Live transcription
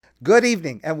Good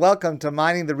evening and welcome to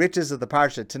Mining the Riches of the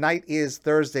Parsha. Tonight is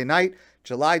Thursday night,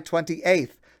 July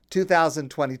 28th,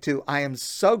 2022. I am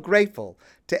so grateful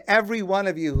to every one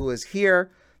of you who is here.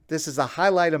 This is a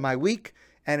highlight of my week,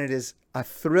 and it is a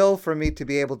thrill for me to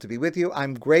be able to be with you.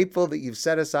 I'm grateful that you've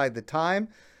set aside the time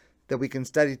that we can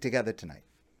study together tonight.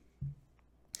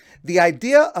 The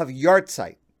idea of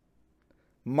Yahrzeit,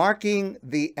 marking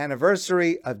the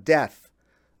anniversary of death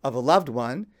of a loved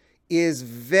one, is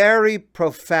very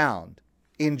profound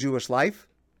in Jewish life,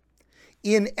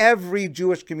 in every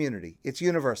Jewish community. It's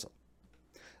universal.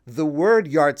 The word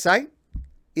Yahrzeit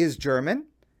is German.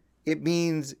 It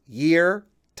means year,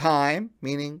 time,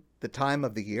 meaning the time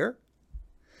of the year.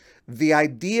 The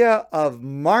idea of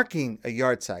marking a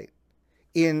Yahrzeit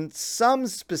in some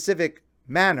specific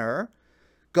manner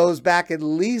goes back at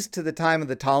least to the time of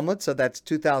the Talmud, so that's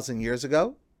 2,000 years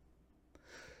ago.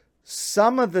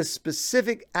 Some of the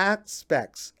specific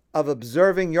aspects of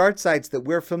observing Yahrzeits that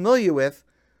we're familiar with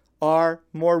are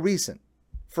more recent.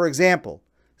 For example,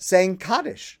 saying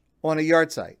Kaddish on a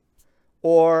Yahrzeit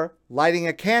or lighting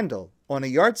a candle on a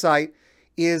Yahrzeit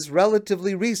is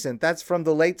relatively recent. That's from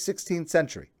the late 16th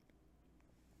century.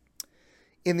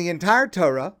 In the entire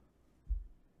Torah,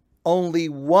 only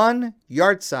one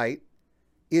Yahrzeit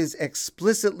is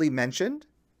explicitly mentioned,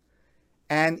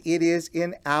 and it is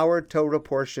in our Torah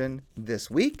portion this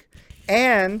week.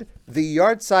 And the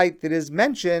Yahrzeit that is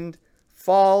mentioned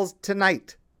falls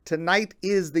tonight. Tonight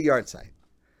is the Yahrzeit.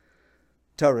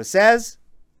 Torah says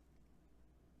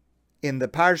in the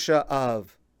Parsha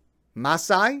of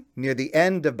Masai, near the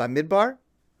end of Bamidbar,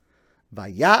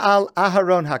 Vaya'al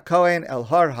Aharon HaKohen El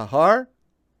Har HaHar,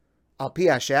 Al Pi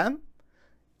Hashem,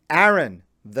 Aaron,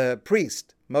 the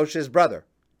priest, Moshe's brother,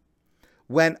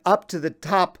 went up to the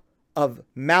top of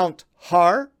Mount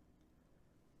Har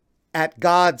at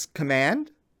God's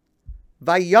command,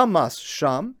 Vayamas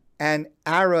Sham, and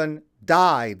Aaron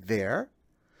died there.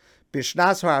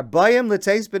 Bishnas ha'arbayim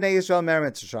l'tzeis b'nei Yisrael mer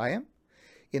Mitzrayim,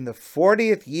 in the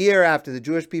 40th year after the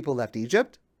Jewish people left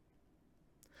Egypt.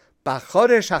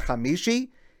 B'chodesh hachamishi,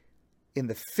 in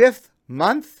the 5th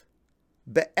month,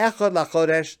 be'echad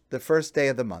lachodesh, the first day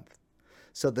of the month.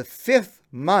 So the 5th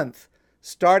month,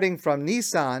 starting from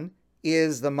Nisan,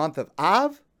 is the month of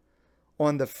Av.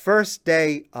 On the first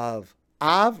day of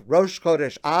Av, Rosh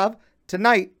Chodesh Av,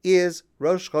 tonight is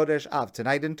Rosh Chodesh Av.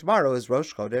 Tonight and tomorrow is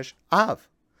Rosh Chodesh Av.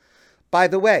 By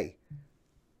the way,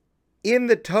 in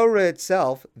the Torah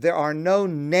itself, there are no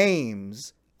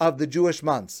names of the Jewish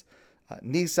months.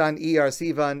 Nisan, Iyar,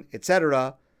 Sivan,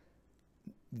 etc.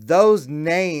 Those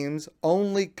names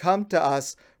only come to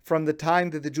us from the time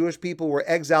that the Jewish people were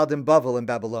exiled in Bavel in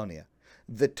Babylonia.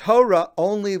 The Torah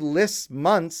only lists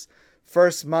months,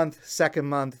 first month, second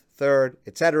month, third,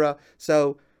 etc.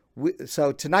 So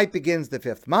tonight begins the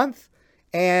 5th month,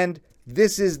 and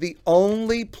this is the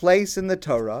only place in the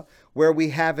Torah where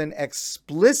we have an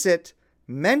explicit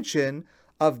mention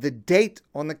of the date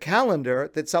on the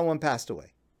calendar that someone passed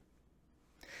away.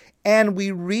 And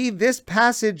we read this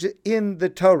passage in the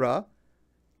Torah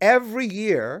every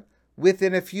year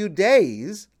within a few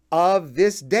days of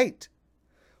this date.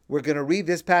 We're going to read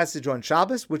this passage on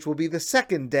Shabbos, which will be the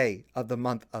 2nd day of the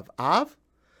month of Av.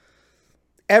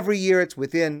 Every year it's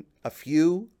within a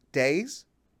few days.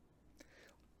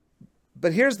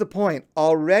 But here's the point.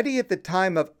 Already at the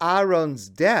time of Aaron's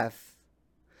death,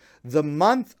 the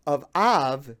month of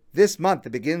Av, this month that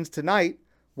begins tonight,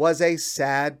 was a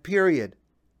sad period.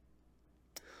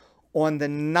 On the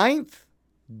 9th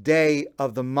day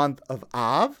of the month of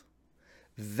Av,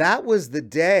 that was the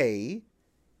day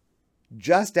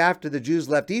just after the Jews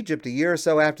left Egypt, a year or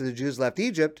so after the Jews left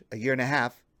Egypt, a year and a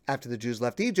half after the Jews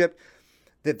left Egypt,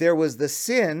 that there was the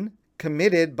sin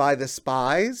committed by the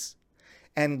spies,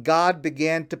 and God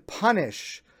began to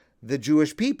punish the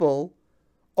Jewish people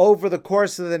over the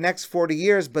course of the next 40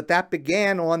 years, but that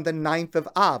began on the 9th of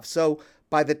Av. So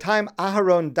by the time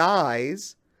Aharon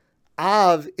dies,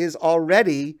 Av is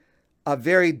already a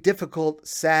very difficult,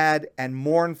 sad, and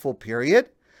mournful period.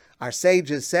 Our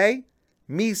sages say,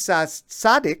 Misas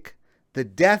tzadik, the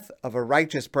death of a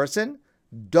righteous person,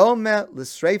 dome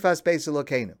l'sreifas beis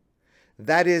Elokeinu.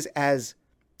 That is as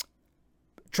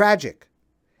tragic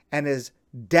and as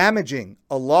damaging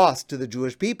a loss to the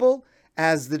Jewish people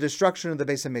as the destruction of the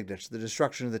Beis Hamikdash, the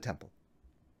destruction of the temple.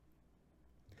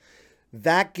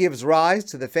 That gives rise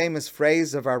to the famous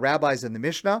phrase of our rabbis in the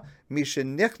Mishnah,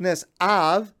 Mishenichnes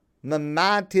Av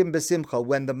mamatim besimcha.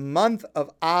 When the month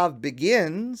of Av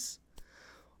begins,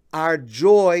 our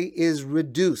joy is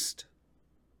reduced.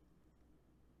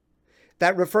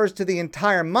 That refers to the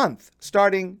entire month,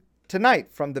 starting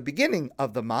tonight, from the beginning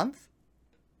of the month.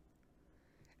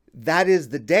 that is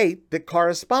the date that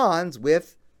corresponds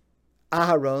with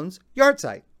Aharon's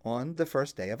yahrzeit on the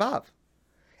first day of Av.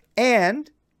 And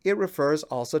it refers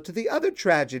also to the other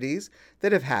tragedies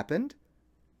that have happened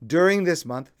during this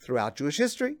month throughout Jewish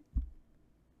history.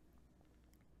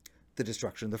 The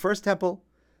destruction of the first temple,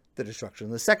 the destruction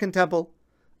of the second temple,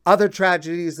 other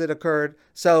tragedies that occurred.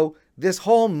 So this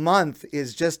whole month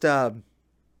is just,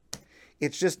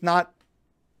 it's just not,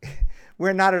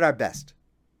 we're not at our best.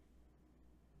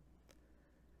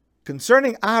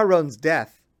 Concerning Aharon's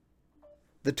death,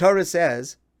 the Torah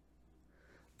says,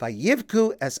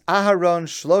 Vayivku es Aharon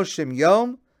shloshim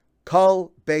yom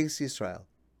kol beis Yisrael.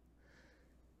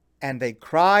 And they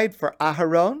cried for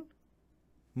Aharon,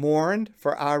 mourned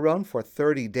for Aharon for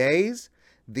 30 days,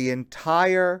 the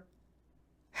entire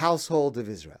household of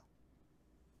Israel.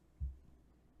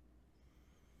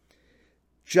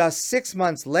 Just 6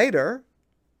 months later,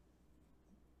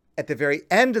 at the very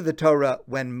end of the Torah,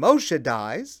 when Moshe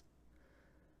dies,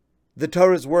 the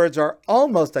Torah's words are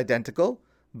almost identical.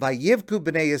 Vayivku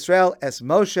b'nei Yisrael es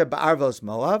Moshe ba'arvos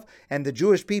Moav, and the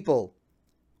Jewish people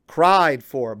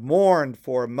mourned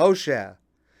for Moshe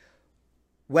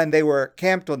when they were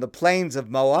camped on the plains of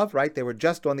Moab, right? They were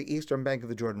just on the eastern bank of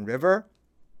the Jordan River.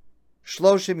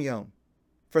 Shloshim yom,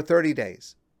 for 30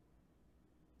 days.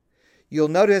 You'll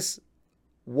notice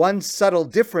one subtle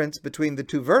difference between the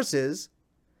two verses,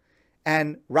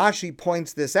 and Rashi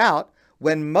points this out.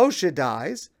 When Moshe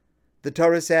dies, the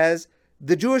Torah says,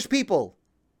 the Jewish people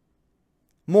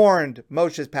mourned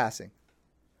Moshe's passing.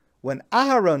 When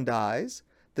Aharon dies,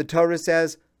 the Torah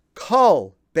says,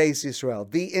 Kol Beis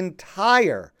Yisrael, the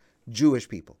entire Jewish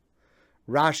people.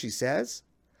 Rashi says,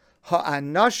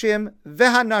 Ha'anashim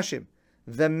ve'hanashim,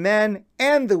 the men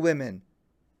and the women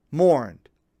mourned.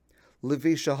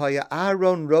 Levi shahaya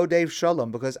Aharon rodev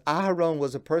shalom, because Aharon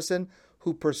was a person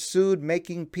who pursued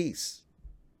making peace.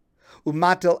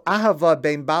 Umatel ahava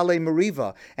ben bale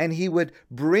meriva, and he would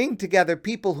bring together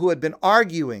people who had been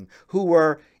arguing, who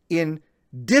were in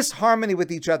disharmony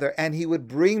with each other, and he would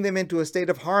bring them into a state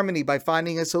of harmony by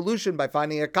finding a solution, by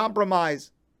finding a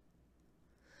compromise.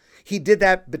 He did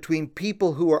that between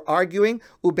people who were arguing,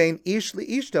 ubein ish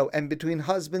liishto, and between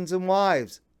husbands and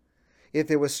wives. If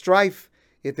there was strife,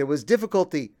 if there was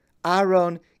difficulty,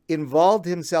 Aaron involved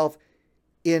himself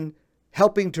in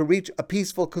helping to reach a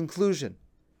peaceful conclusion.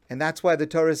 And that's why the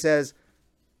Torah says,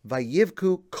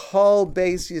 Vayivku kol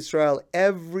beis Yisrael,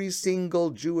 every single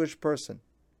Jewish person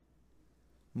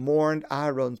mourned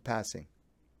Aharon's passing.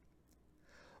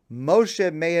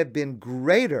 Moshe may have been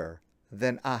greater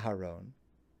than Aharon,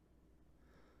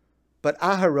 but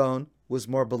Aharon was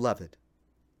more beloved.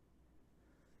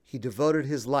 He devoted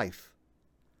his life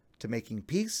to making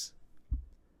peace,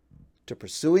 to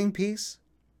pursuing peace,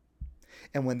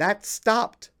 and when that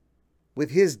stopped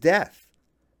with his death,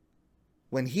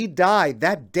 when he died,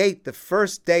 that date, the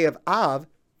first day of Av,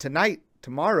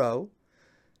 tomorrow,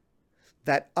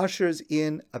 that ushers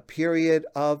in a period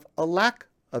of a lack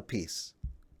of peace,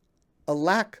 a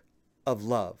lack of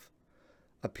love,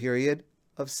 a period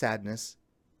of sadness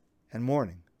and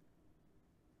mourning.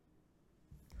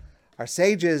 Our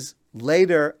sages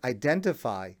later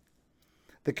identify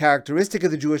the characteristic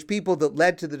of the Jewish people that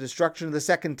led to the destruction of the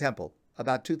Second Temple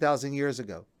about 2,000 years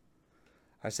ago.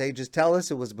 Our sages tell us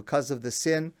it was because of the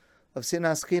sin of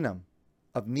sinas chinam,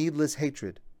 of needless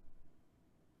hatred,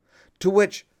 to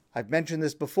which, I've mentioned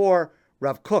this before,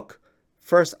 Rav Kook,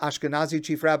 first Ashkenazi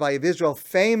chief rabbi of Israel,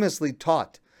 famously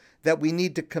taught that we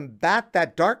need to combat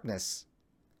that darkness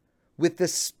with the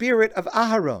spirit of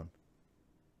Aharon,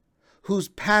 whose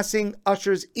passing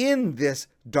ushers in this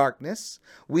darkness.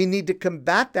 We need to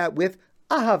combat that with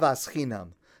ahavas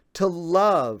chinam, to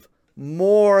love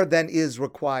more than is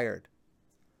required,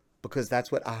 because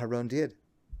that's what Aharon did.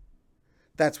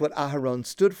 That's what Aharon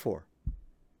stood for.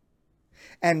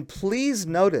 And please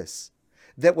notice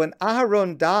that when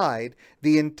Aharon died,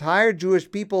 the entire Jewish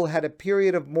people had a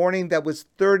period of mourning that was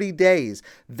 30 days.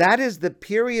 That is the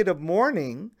period of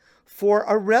mourning for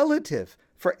a relative,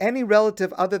 for any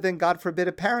relative other than, God forbid,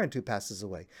 a parent who passes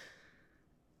away.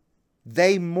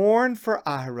 They mourn for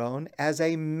Aharon as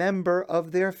a member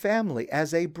of their family,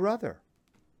 as a brother.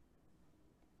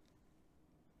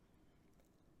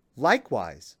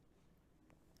 Likewise,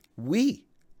 we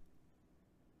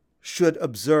should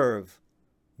observe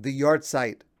the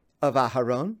yahrzeit of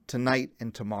Aharon tonight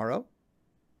and tomorrow.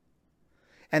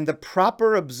 And the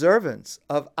proper observance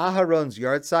of Aharon's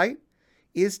yahrzeit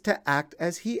is to act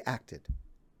as he acted.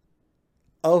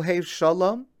 Ohev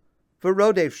shalom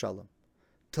v'rodev shalom.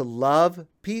 To love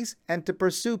peace and to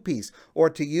pursue peace. Or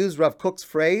to use Rav Kook's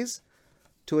phrase,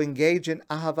 to engage in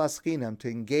ahavas chinam, to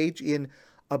engage in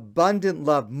abundant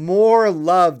love, more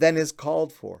love than is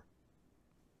called for.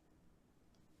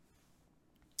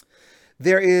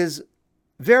 There is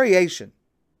variation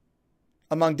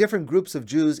among different groups of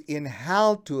Jews in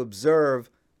how to observe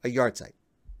a yahrzeit.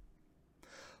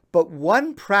 But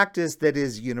one practice that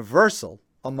is universal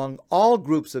among all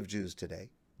groups of Jews today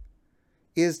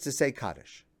is to say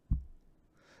Kaddish.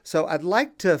 So I'd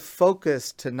like to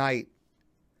focus tonight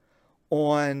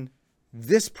on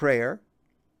this prayer,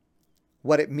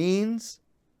 what it means,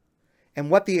 and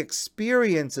what the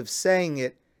experience of saying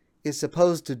it is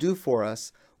supposed to do for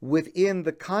us within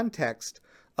the context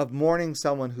of mourning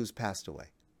someone who's passed away.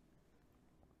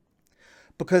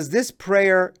 Because this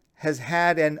prayer has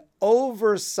had an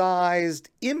oversized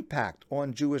impact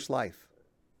on Jewish life.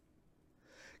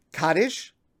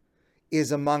 Kaddish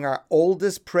is among our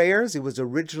oldest prayers. It was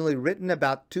originally written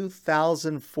about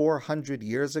 2,400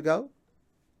 years ago.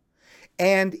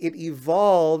 And it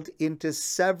evolved into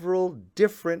several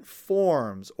different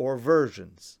forms or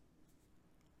versions.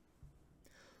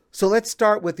 So let's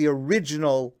start with the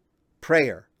original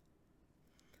prayer.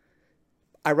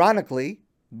 Ironically,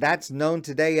 that's known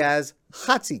today as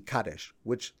Chatzi Kaddish,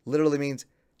 which literally means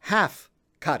half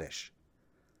Kaddish.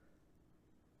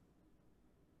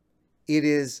 It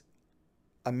is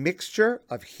a mixture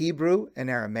of Hebrew and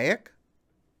Aramaic,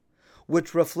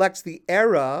 which reflects the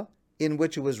era in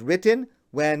which it was written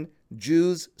when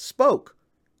Jews spoke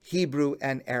Hebrew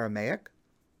and Aramaic,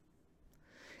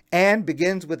 and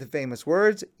begins with the famous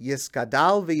words,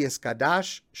 Yiskadal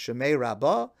v'yiskadash shemei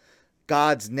Rabbah,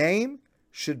 God's name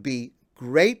should be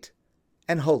great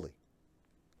and holy.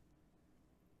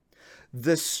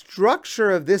 The structure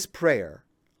of this prayer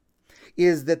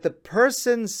is that the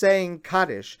person saying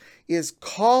Kaddish is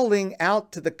calling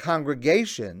out to the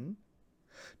congregation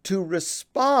to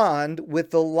respond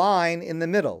with the line in the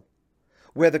middle,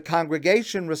 where the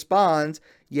congregation responds,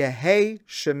 Yehei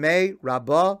Shemei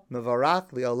Rabbah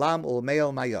Mevarach Leolam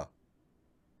Ulmeo Maya.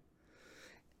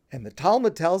 And the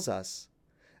Talmud tells us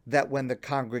that when the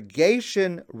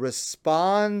congregation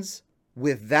responds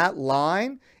with that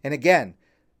line, and again,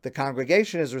 the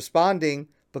congregation is responding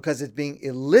because it's being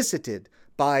elicited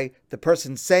by the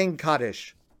person saying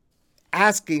Kaddish,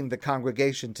 asking the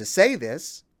congregation to say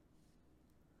this,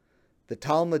 the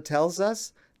Talmud tells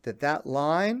us that that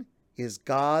line is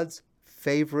God's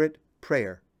favorite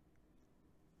prayer.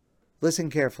 Listen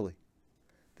carefully.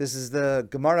 This is the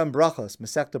Gemara in Brachos,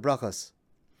 Masechta Brachos.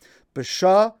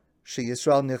 B'shah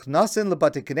sheYisrael nichnasin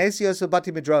lebati knesios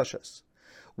ubati midrashos.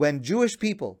 When Jewish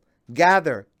people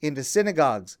gather into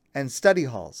synagogues and study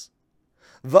halls,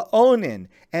 va'onin,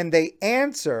 and they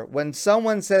answer when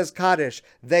someone says Kaddish,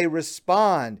 they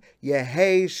respond,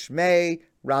 Yehei Shmei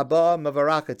Rabbah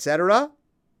Mevarach, etc.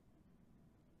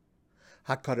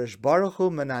 HaKadosh Baruch Hu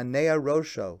Menanea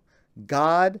Rosho,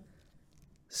 God,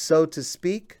 so to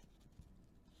speak,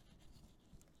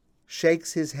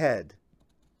 shakes his head.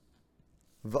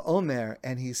 V'omer,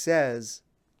 and he says,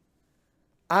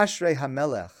 Ashrei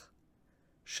HaMelech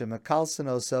shemekalson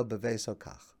oso beveso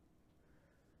kach.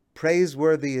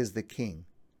 Praiseworthy is the king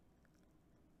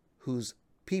whose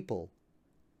people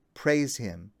praise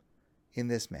him in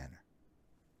this manner.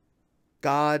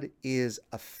 God is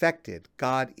affected,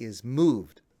 God is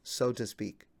moved, so to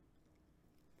speak,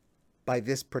 by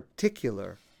this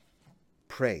particular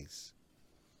praise.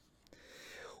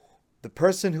 The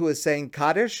person who is saying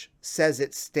Kaddish says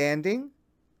it standing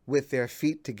with their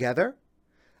feet together.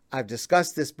 I've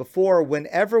discussed this before.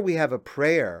 Whenever we have a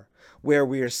prayer where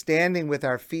we are standing with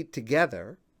our feet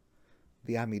together,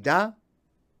 the Amidah,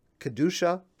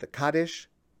 Kedusha, the Kaddish,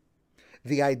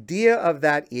 the idea of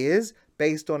that is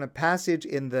based on a passage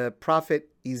in the prophet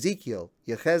Ezekiel,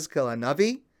 Yechezkel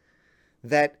Hanavi,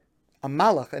 that a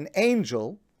malach, an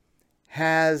angel,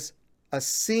 has a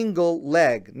single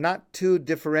leg, not two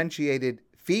differentiated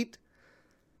feet.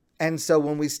 And so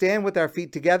when we stand with our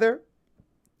feet together,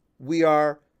 we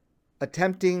are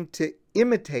attempting to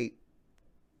imitate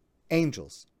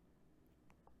angels.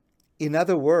 In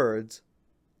other words,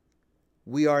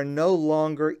 we are no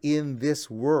longer in this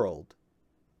world.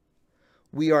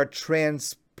 We are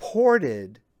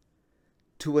transported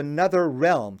to another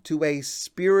realm, to a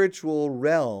spiritual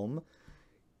realm,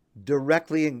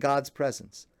 directly in God's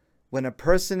presence. When a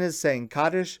person is saying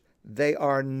Kaddish, they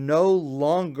are no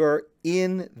longer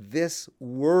in this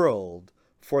world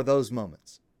for those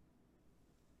moments.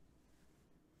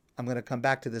 I'm going to come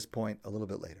back to this point a little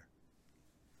bit later.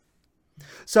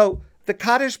 So, the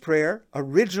Kaddish prayer,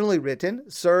 originally written,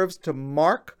 serves to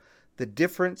mark the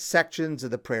different sections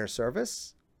of the prayer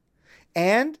service.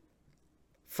 And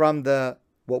from the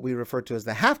what we refer to as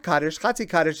the half Kaddish, Chatzi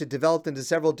Kaddish, it developed into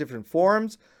several different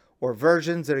forms. or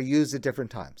versions that are used at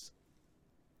different times.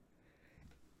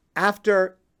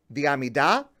 After the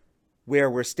Amidah, where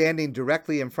we're standing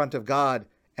directly in front of God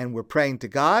and we're praying to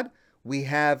God, we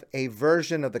have a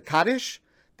version of the Kaddish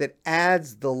that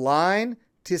adds the line,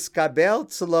 Tiskabel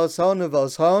tzelos hon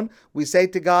uvos hon. We say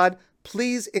to God,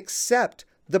 please accept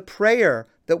the prayer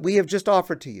that we have just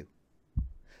offered to you.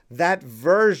 That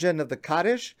version of the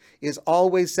Kaddish is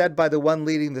always said by the one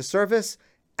leading the service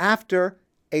after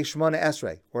a Shemona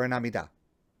Esrei, or an Amidah.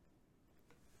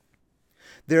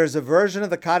 There is a version of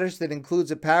the Kaddish that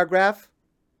includes a paragraph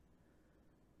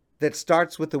that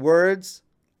starts with the words,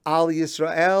 Al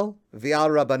Yisrael v'al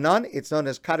Rabbanan. It's known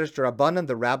as Kaddish Rabbanan,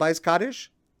 the Rabbi's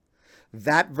Kaddish.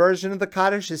 That version of the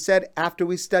Kaddish is said after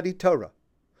we study Torah.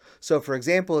 So, for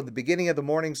example, at the beginning of the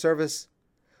morning service,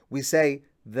 we say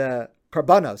the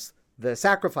Karbanos, the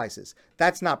sacrifices.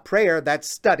 That's not prayer, that's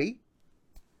study.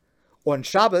 On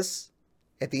Shabbos,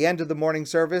 at the end of the morning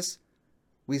service,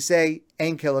 we say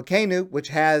Ein Kelokenu, which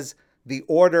has the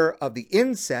order of the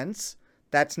incense.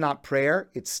 That's not prayer,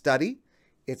 it's study.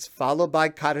 It's followed by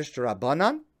Kaddish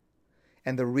Rabbanan.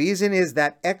 And the reason is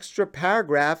that extra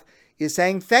paragraph is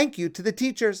saying thank you to the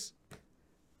teachers.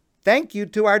 Thank you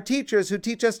to our teachers who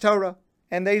teach us Torah.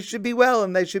 And they should be well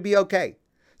and they should be okay.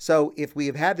 So if we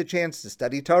have had the chance to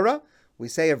study Torah, we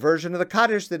say a version of the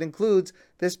Kaddish that includes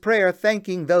this prayer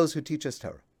thanking those who teach us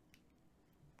Torah.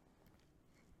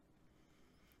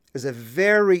 Is a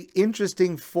very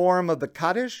interesting form of the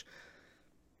Kaddish.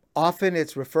 Often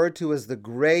it's referred to as the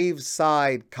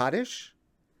graveside Kaddish.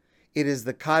 It is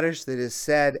the Kaddish that is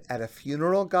said at a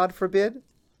funeral, God forbid,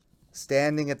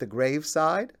 standing at the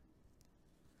graveside.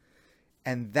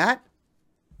 And that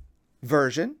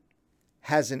version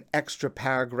has an extra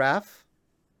paragraph.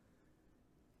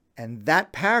 And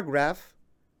that paragraph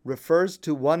refers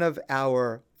to one of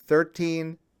our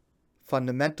 13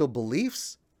 fundamental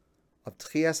beliefs of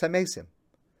Tchias HaMesim.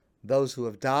 Those who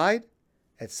have died,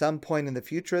 at some point in the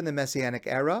future in the Messianic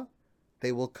era,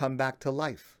 they will come back to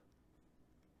life.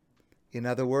 In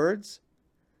other words,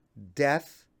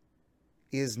 death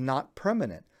is not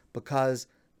permanent because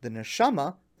the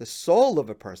neshama, the soul of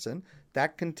a person,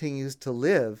 that continues to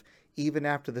live even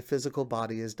after the physical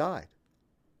body has died.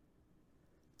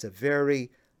 It's a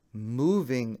very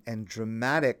moving and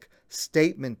dramatic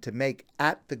statement to make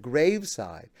at the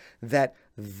graveside, that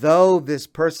though this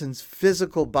person's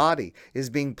physical body is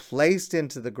being placed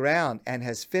into the ground and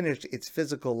has finished its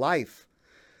physical life,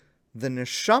 the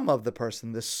neshama of the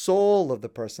person, the soul of the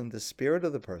person, the spirit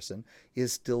of the person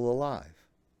is still alive.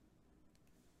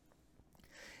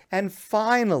 And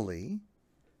finally,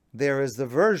 there is the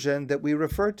version that we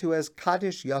refer to as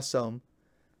Kaddish Yasom,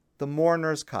 the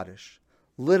mourner's Kaddish.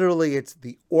 Literally, it's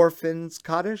the orphan's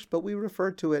Kaddish, but we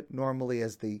refer to it normally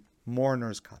as the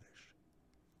mourner's Kaddish.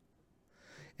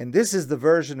 And this is the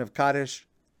version of Kaddish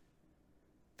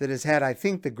that has had, I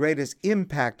think, the greatest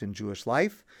impact in Jewish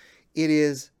life. It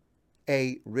is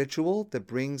a ritual that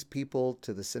brings people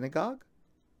to the synagogue.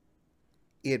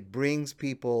 It brings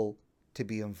people to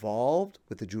be involved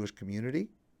with the Jewish community.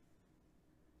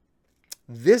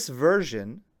 This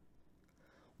version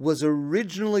was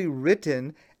originally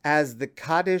written as the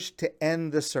Kaddish to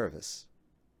end the service.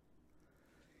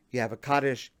 You have a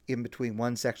Kaddish in between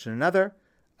one section and another,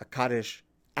 a Kaddish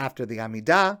after the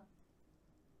Amidah,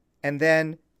 and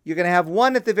then you're going to have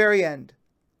one at the very end.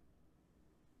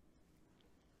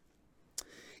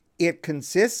 It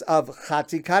consists of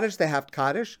Chatzi Kaddish, the half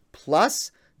Kaddish,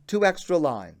 plus 2 extra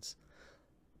lines.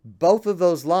 Both of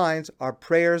those lines are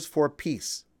prayers for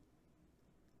peace.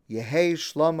 Yehei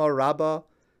Shlomo Rabbah,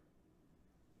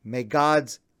 may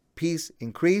God's peace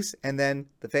increase, and then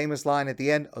the famous line at the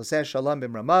end, Oseh Shalom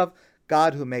b'mramav,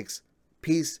 God who makes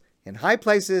peace in high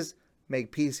places,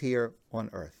 make peace here on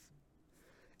earth.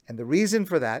 And the reason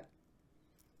for that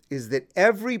is that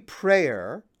every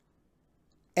prayer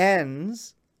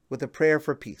ends with a prayer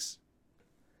for peace.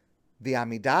 The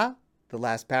Amidah, the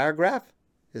last paragraph,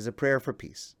 is a prayer for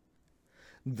peace.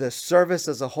 The service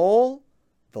as a whole,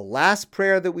 the last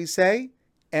prayer that we say,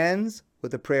 ends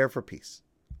with a prayer for peace.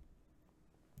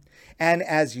 And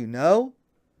as you know,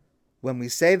 when we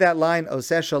say that line,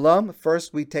 Oseh Shalom,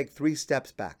 first we take 3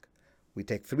 steps back. We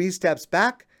take 3 steps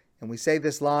back and we say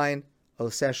this line,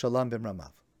 Oseh Shalom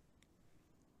b'mramav.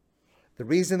 The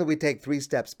reason that we take 3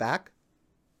 steps back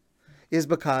is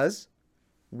because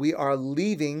we are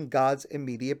leaving God's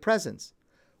immediate presence.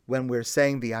 When we're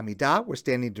saying the Amidah, we're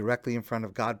standing directly in front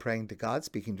of God, praying to God,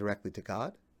 speaking directly to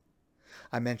God.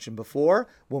 I mentioned before,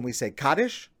 when we say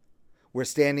Kaddish, we're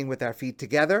standing with our feet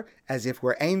together as if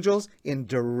we're angels in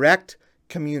direct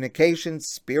communication,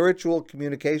 spiritual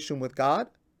communication with God.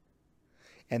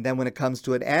 And then when it comes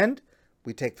to an end,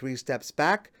 we take 3 steps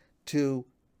back to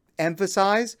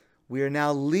emphasize we are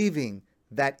now leaving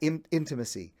that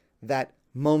intimacy, that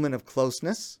moment of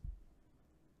closeness,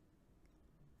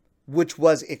 which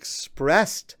was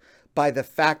expressed by the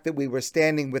fact that we were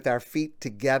standing with our feet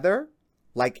together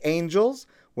like angels.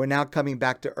 We're now coming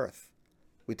back to earth.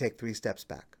 We take 3 steps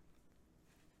back.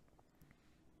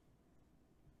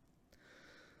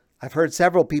 I've heard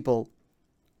several people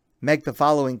make the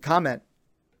following comment.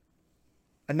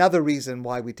 Another reason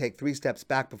why we take 3 steps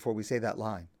back before we say that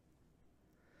line.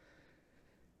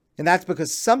 And that's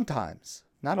because sometimes,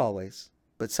 not always,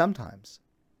 but sometimes,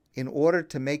 in order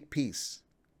to make peace,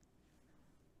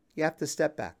 you have to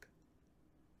step back.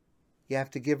 You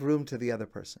have to give room to the other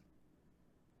person.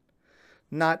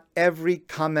 Not every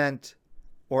comment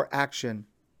or action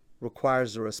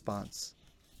requires a response.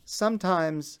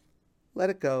 Sometimes, let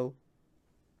it go,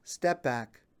 step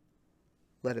back,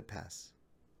 let it pass.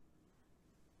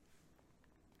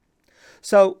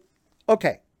 So,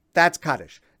 okay, that's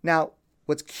Kaddish. Now,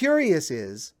 what's curious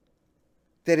is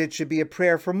that it should be a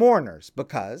prayer for mourners,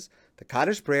 because the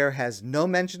Kaddish prayer has no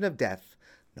mention of death,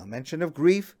 no mention of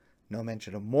grief, no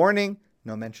mention of mourning,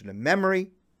 no mention of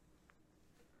memory.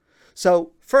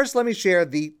 So first, let me share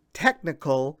the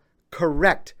technical,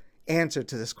 correct answer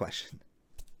to this question.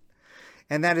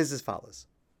 And that is as follows.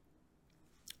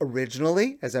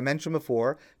 Originally, as I mentioned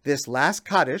before, this last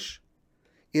Kaddish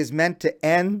is meant to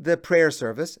end the prayer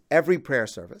service, every prayer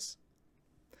service.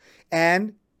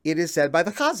 And it is said by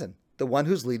the Chazan, the one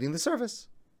who's leading the service.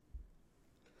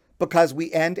 Because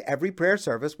we end every prayer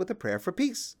service with a prayer for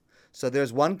peace. So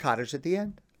there's one Kaddish at the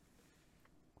end.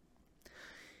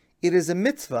 It is a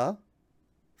mitzvah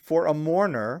for a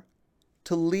mourner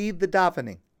to lead the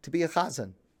davening, to be a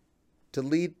chazan, to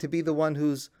be the one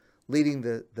who's leading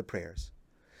the prayers.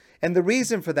 And the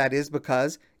reason for that is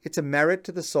because it's a merit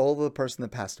to the soul of the person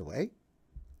that passed away.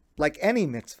 Like any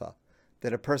mitzvah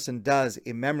that a person does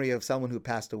in memory of someone who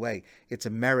passed away, it's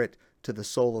a merit to the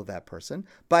soul of that person.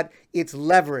 But it's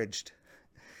leveraged.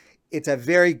 It's a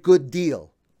very good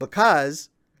deal because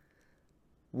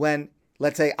when,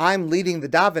 let's say, I'm leading the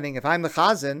davening, if I'm the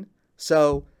chazan,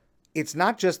 so it's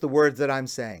not just the words that I'm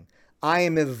saying. I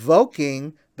am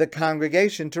evoking the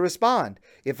congregation to respond.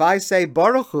 If I say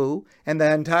Baruch Hu, and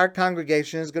the entire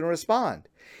congregation is going to respond.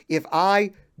 If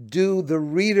I do the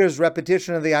reader's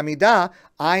repetition of the Amidah,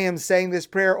 I am saying this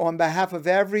prayer on behalf of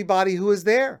everybody who is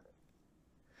there.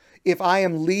 If I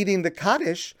am leading the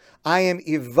Kaddish, I am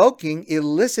evoking,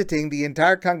 eliciting the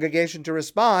entire congregation to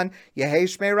respond, Yehei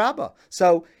Shmei Rabbah.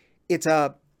 So it's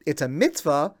a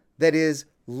mitzvah that is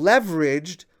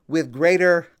leveraged with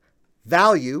greater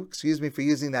value, excuse me for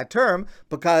using that term,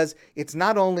 because it's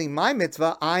not only my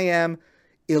mitzvah, I am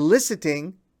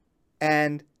eliciting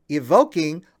and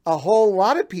evoking a whole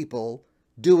lot of people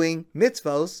doing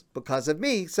mitzvos because of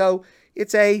me. So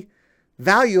it's a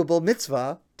valuable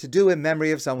mitzvah to do in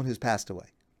memory of someone who's passed away.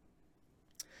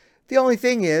 The only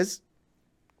thing is,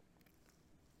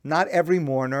 not every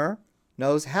mourner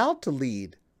knows how to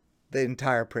lead the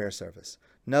entire prayer service,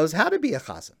 knows how to be a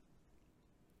chazan.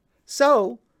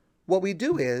 So what we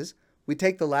do is we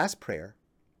take the last prayer,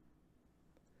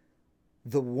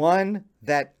 the one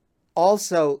that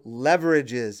also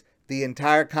leverages the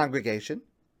entire congregation,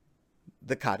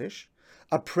 the Kaddish,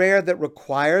 a prayer that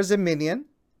requires a minyan,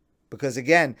 because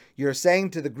again, you're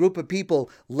saying to the group of people,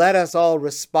 let us all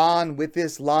respond with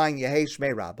this line, Yehei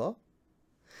Shmei Rabbah.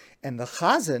 And the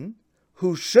chazan,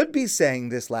 who should be saying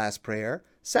this last prayer,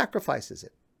 sacrifices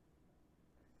it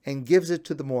and gives it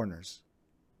to the mourners.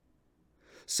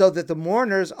 So that the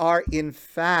mourners are in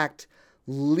fact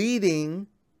leading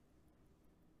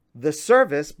the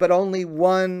service, but only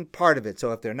one part of it.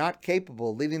 So if they're not capable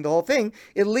of leading the whole thing,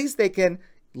 at least they can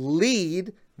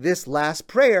lead this last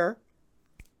prayer.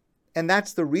 And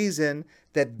that's the reason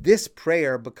that this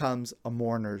prayer becomes a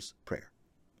mourner's prayer.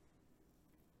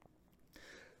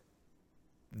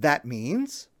 That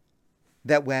means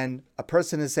that when a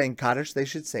person is saying Kaddish, they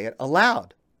should say it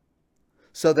aloud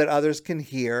so that others can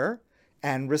hear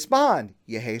and respond,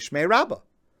 Yehei Shmei Rabbah.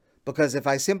 Because if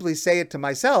I simply say it to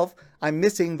myself, I'm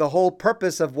missing the whole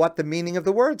purpose of what the meaning of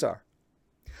the words are.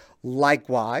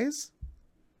 Likewise,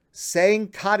 saying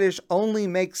Kaddish only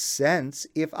makes sense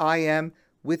if I am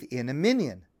within a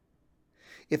minyan.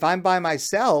 If I'm by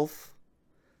myself,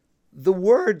 the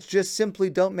words just simply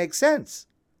don't make sense.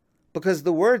 Because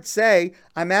the words say,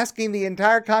 I'm asking the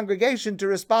entire congregation to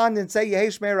respond and say Yehei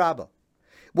Shmei Rabbah.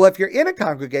 Well, if you're in a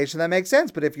congregation, that makes sense.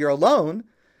 But if you're alone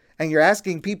and you're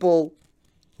asking people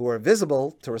who are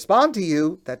visible to respond to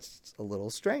you, that's a little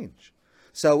strange.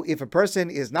 So if a person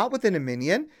is not within a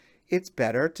minyan, it's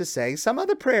better to say some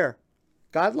other prayer.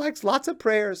 God likes lots of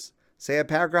prayers. Say a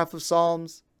paragraph of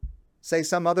Psalms, say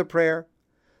some other prayer.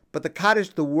 But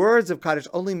the words of Kaddish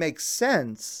only make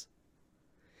sense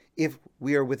if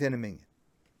we are within a minyan.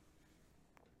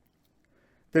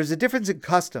 There's a difference in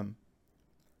custom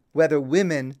whether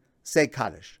women say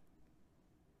Kaddish.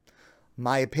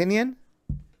 My opinion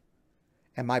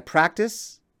and my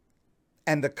practice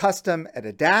and the custom at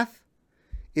a dath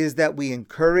is that we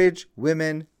encourage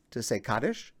women to say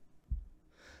Kaddish.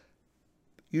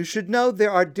 You should know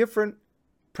there are different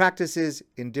practices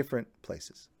in different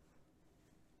places.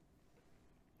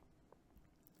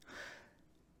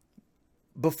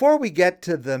 Before we get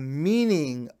to the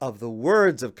meaning of the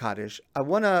words of Kaddish, I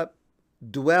want to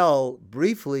dwell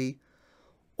briefly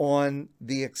on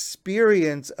the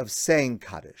experience of saying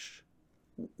Kaddish.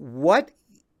 What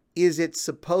is it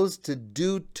supposed to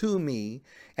do to me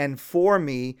and for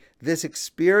me, this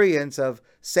experience of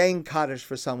saying Kaddish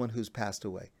for someone who's passed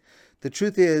away? The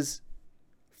truth is,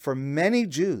 for many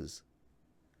Jews,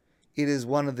 it is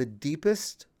one of the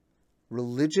deepest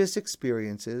religious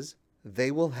experiences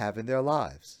they will have in their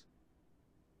lives.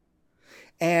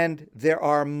 And there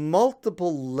are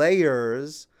multiple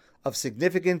layers of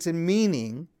significance and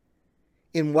meaning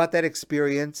in what that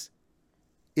experience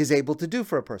is able to do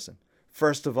for a person.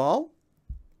 First of all,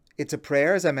 it's a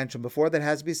prayer, as I mentioned before, that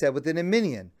has to be said within a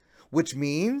minyan, which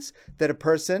means that a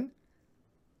person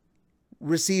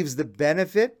receives the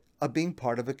benefit of being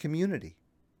part of a community.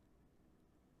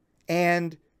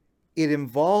 And it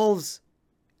involves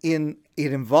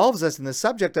us in the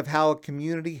subject of how a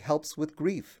community helps with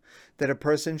grief, that a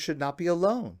person should not be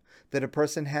alone, that a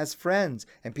person has friends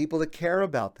and people that care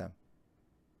about them.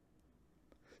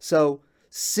 So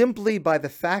simply by the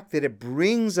fact that it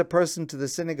brings a person to the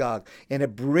synagogue and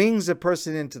it brings a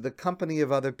person into the company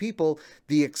of other people,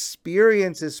 the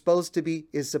experience is supposed to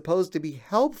be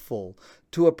helpful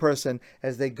to a person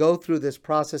as they go through this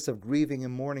process of grieving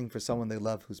and mourning for someone they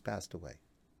love who's passed away.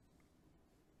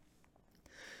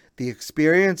 The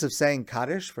experience of saying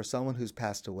Kaddish for someone who's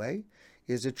passed away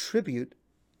is a tribute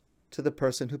to the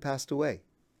person who passed away,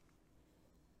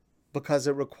 because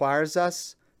it requires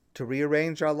us to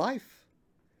rearrange our life.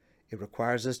 It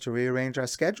requires us to rearrange our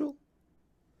schedule,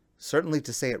 certainly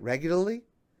to say it regularly.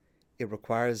 It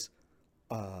requires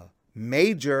a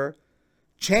major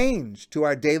change to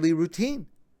our daily routine.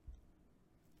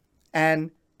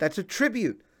 And that's a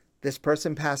tribute. This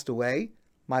person passed away.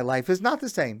 My life is not the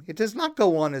same. It does not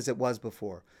go on as it was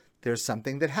before. There's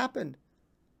something that happened.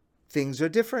 Things are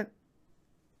different.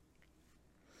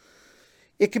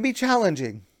 It can be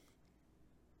challenging.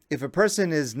 If a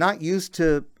person is not used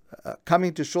to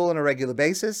coming to shul on a regular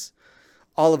basis,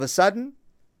 all of a sudden,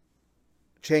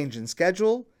 change in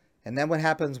schedule, and then what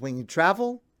happens when you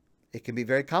travel? It can be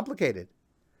very complicated.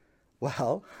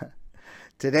 Well,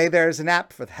 today there's an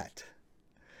app for that.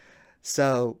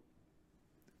 So,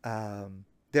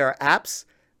 there are apps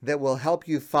that will help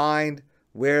you find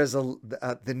where's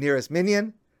the nearest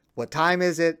minyan, what time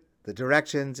is it, the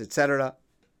directions, etc.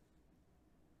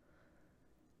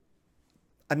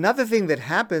 Another thing that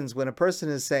happens when a person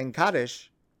is saying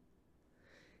Kaddish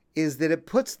is that it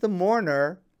puts the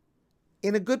mourner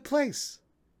in a good place,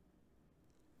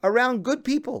 around good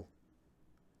people.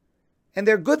 And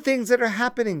there are good things that are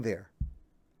happening there.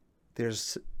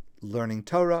 There's learning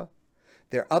Torah.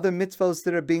 There are other mitzvos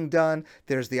that are being done.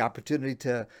 There's the opportunity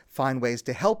to find ways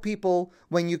to help people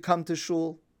when you come to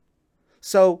shul.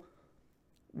 So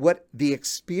what the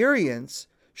experience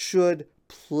should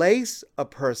place a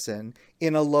person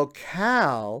in a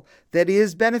locale that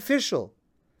is beneficial,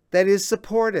 that is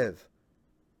supportive,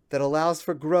 that allows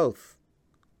for growth.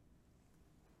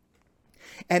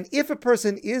 And if a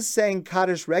person is saying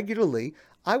Kaddish regularly,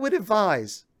 I would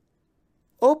advise,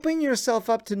 open yourself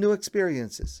up to new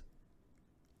experiences.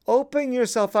 Open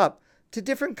yourself up to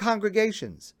different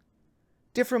congregations,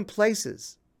 different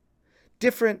places,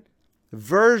 different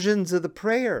versions of the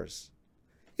prayers.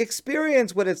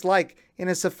 Experience what it's like in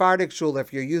a Sephardic shul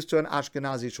if you're used to an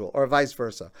Ashkenazi shul, or vice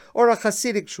versa, or a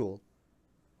Hasidic shul,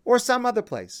 or some other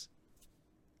place.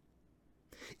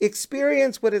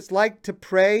 Experience what it's like to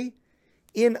pray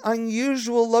in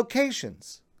unusual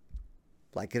locations,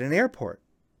 like at an airport,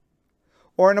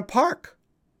 or in a park.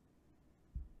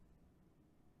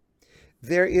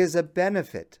 There is a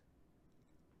benefit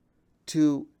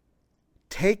to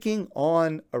taking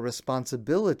on a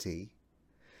responsibility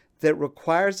that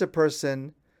requires a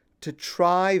person to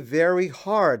try very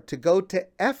hard, to go to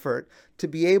effort to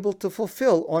be able to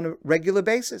fulfill on a regular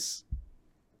basis.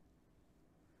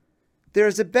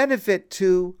 There's a benefit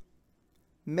to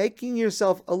making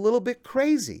yourself a little bit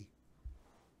crazy.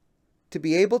 to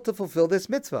be able to fulfill this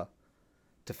mitzvah,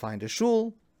 to find a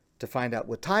shul, to find out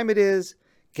what time it is,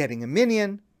 getting a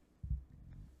minyan.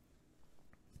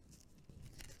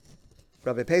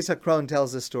 Rabbi Pesach Krohn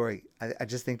tells this story. I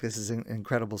just think this is an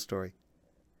incredible story.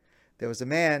 There was a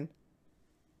man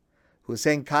who was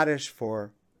saying Kaddish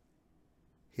for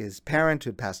his parent who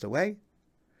had passed away,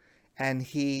 and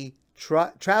he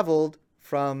traveled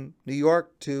from New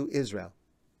York to Israel.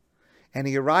 And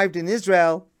he arrived in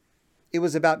Israel, it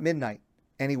was about midnight,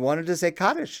 and he wanted to say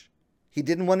Kaddish. He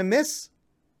didn't want to miss.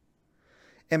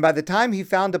 And by the time he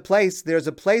found a place, there's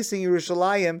a place in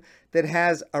Yerushalayim that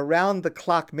has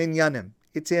around-the-clock minyanim.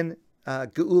 It's in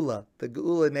Geula, the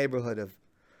Geula neighborhood of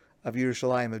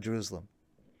Yerushalayim, of Jerusalem.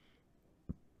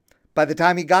 By the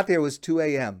time he got there, it was 2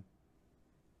 a.m.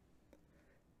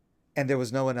 And there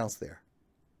was no one else there.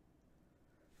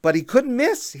 But he couldn't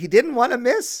miss. He didn't want to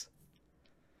miss.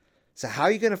 So how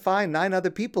are you going to find 9 other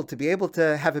people to be able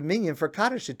to have a minyan for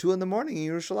Kaddish at 2 in the morning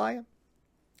in Yerushalayim?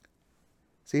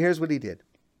 So here's what he did.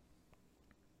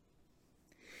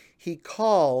 He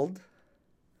called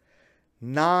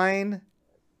 9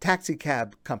 taxi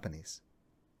cab companies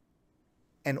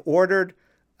and ordered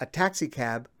a taxi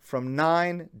cab from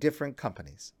 9 different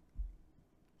companies.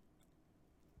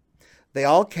 They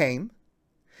all came,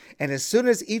 and as soon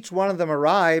as each one of them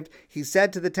arrived, he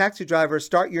said to the taxi driver,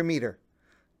 "Start your meter.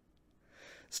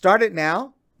 Start it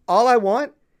now. All I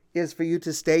want is for you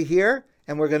to stay here,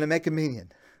 and we're going to make a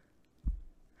minyan."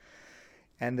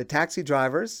 And the taxi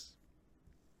drivers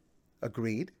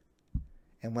agreed,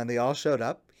 and when they all showed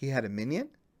up, he had a minyan,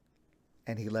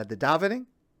 and he led the davening,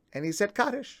 and he said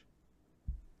Kaddish.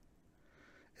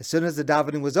 As soon as the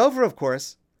davening was over, of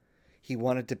course, he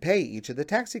wanted to pay each of the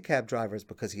taxi cab drivers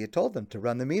because he had told them to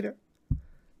run the meter.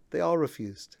 They all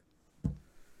refused.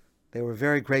 They were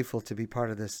very grateful to be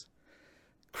part of this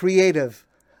creative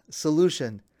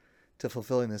solution to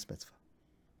fulfilling this mitzvah.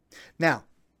 Now,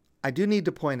 I do need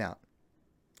to point out,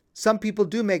 some people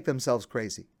do make themselves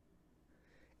crazy,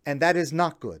 and that is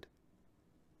not good.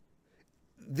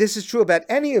 This is true about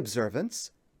any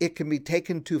observance. It can be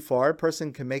taken too far. A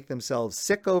person can make themselves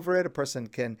sick over it. A person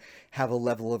can have a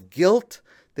level of guilt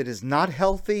that is not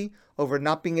healthy over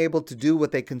not being able to do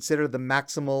what they consider the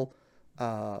maximal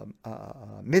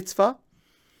mitzvah.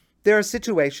 There are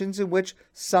situations in which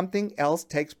something else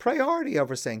takes priority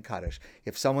over saying Kaddish.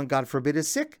 If someone, God forbid, is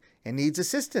sick and needs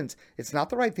assistance, it's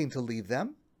not the right thing to leave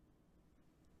them.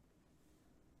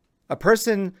 A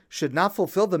person should not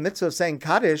fulfill the mitzvah of saying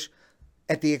Kaddish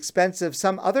at the expense of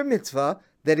some other mitzvah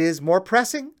that is more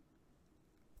pressing.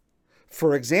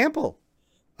 For example,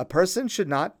 a person should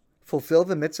not fulfill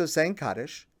the mitzvah of saying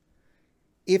Kaddish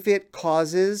if it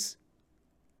causes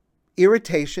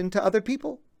irritation to other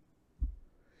people.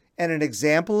 And an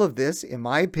example of this, in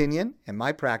my opinion and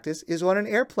my practice, is on an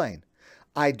airplane.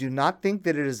 I do not think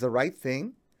that it is the right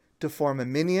thing to form a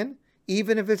minyan,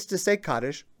 even if it's to say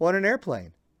Kaddish, on an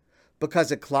airplane,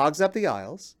 because it clogs up the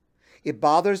aisles, it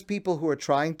bothers people who are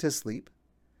trying to sleep,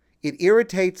 it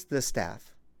irritates the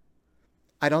staff.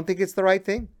 I don't think it's the right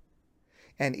thing.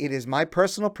 And it is my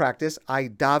personal practice. I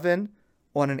daven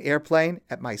on an airplane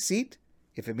at my seat.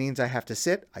 If it means I have to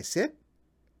sit, I sit.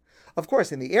 Of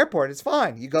course, in the airport, it's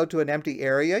fine. You go to an empty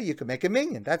area, you can make a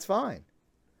minyan. That's fine.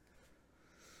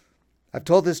 I've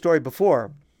told this story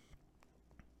before.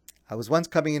 I was once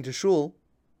coming into shul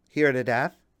here at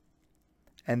Adath,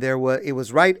 and it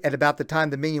was right at about the time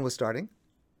the minyan was starting.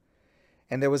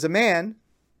 And there was a man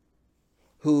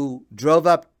who drove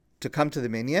up to come to the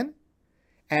minyan,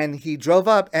 and he drove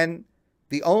up, and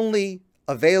the only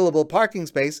available parking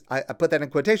space, I put that in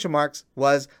quotation marks,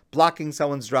 was blocking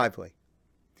someone's driveway.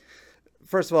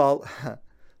 First of all,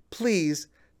 please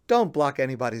don't block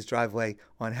anybody's driveway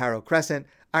on Harrow Crescent.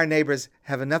 Our neighbors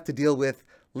have enough to deal with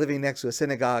living next to a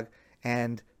synagogue,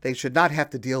 and they should not have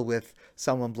to deal with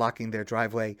someone blocking their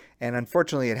driveway. And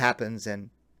unfortunately, it happens, and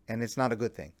it's not a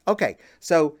good thing. Okay,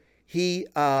 so he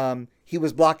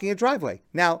was blocking a driveway.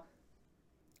 Now,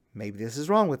 maybe this is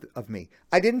wrong of me.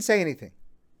 I didn't say anything.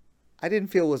 I didn't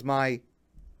feel it was my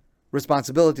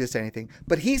responsibility to say anything.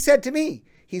 But he said to me,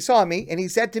 he saw me, and he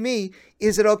said to me,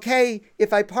 "Is it okay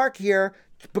if I park here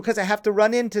because I have to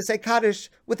run in to say Kaddish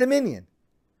with the minyan?"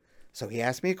 So he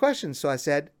asked me a question. So I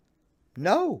said,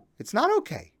 "No, it's not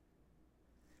okay.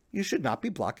 You should not be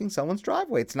blocking someone's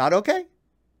driveway. It's not okay."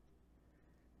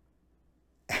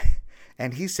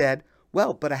 And he said,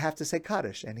 "Well, but I have to say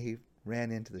Kaddish." And he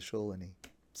ran into the shul and he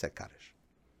said Kaddish.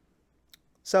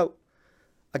 So,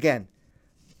 again,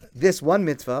 this one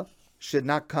mitzvah should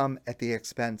not come at the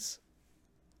expense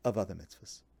of other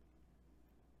mitzvahs.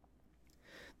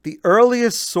 The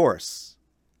earliest source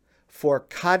for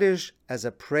Kaddish as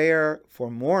a prayer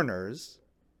for mourners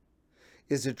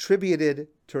is attributed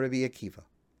to Rabbi Akiva,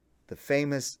 the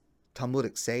famous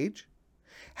Talmudic sage.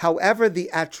 However,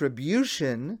 the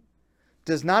attribution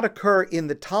does not occur in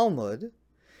the Talmud.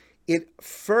 It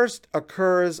first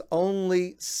occurs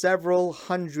only several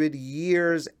hundred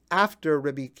years after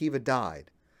Rabbi Akiva died.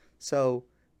 So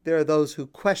there are those who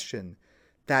question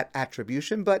that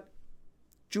attribution, but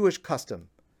Jewish custom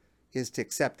is to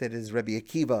accept that it is Rabbi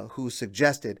Akiva who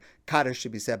suggested Kaddish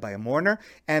should be said by a mourner.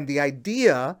 And the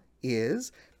idea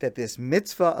is that this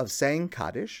mitzvah of saying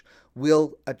Kaddish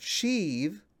will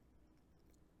achieve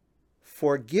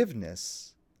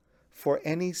forgiveness for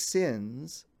any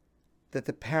sins that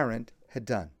the parent had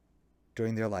done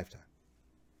during their lifetime.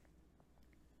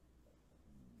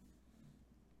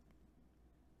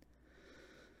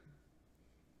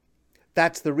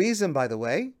 That's the reason, by the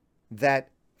way, that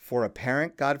for a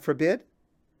parent, God forbid,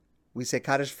 we say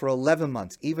Kaddish for 11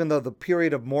 months, even though the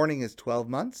period of mourning is 12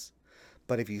 months.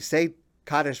 But if you say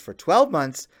Kaddish for 12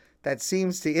 months, that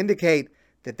seems to indicate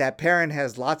that that parent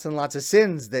has lots and lots of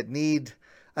sins that need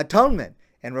atonement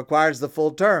and requires the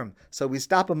full term. So we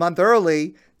stop a month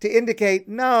early to indicate,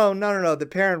 no, the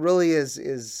parent really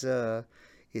is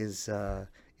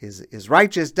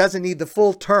righteous, doesn't need the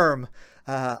full term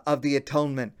of the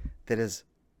atonement that is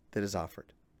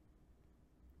offered.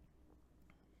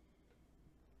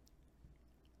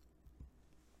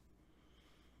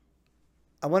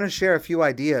 I want to share a few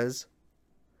ideas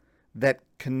that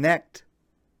connect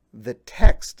the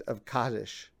text of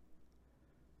Kaddish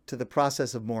to the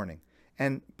process of mourning.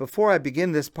 And before I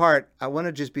begin this part, I want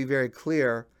to just be very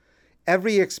clear.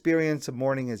 Every experience of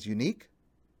mourning is unique,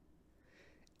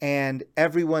 and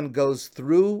everyone goes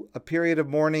through a period of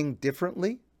mourning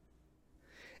differently,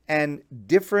 and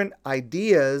different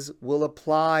ideas will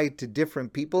apply to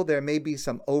different people. There may be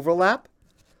some overlap,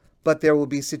 but there will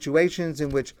be situations in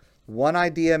which one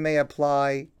idea may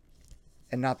apply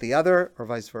and not the other, or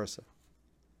vice versa.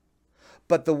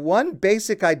 But the one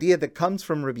basic idea that comes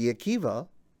from Rabbi Akiva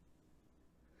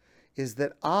is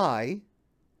that I,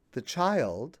 the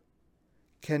child,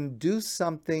 can do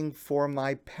something for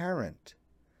my parent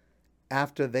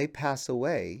after they pass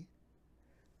away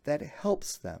that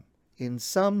helps them in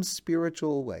some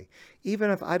spiritual way, even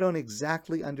if I don't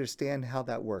exactly understand how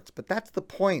that works. But that's the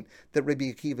point that Rabbi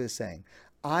Akiva is saying.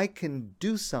 I can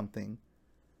do something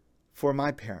for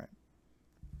my parent.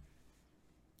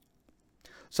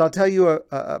 So I'll tell you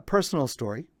a personal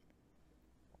story.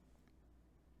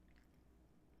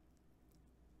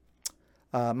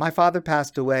 My father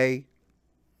passed away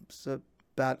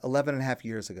about 11 and a half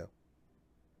years ago.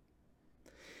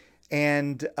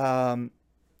 And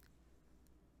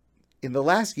in the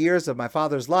last years of my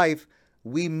father's life,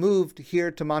 we moved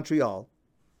here to Montreal,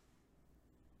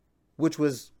 which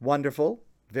was wonderful,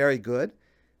 very good.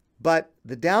 But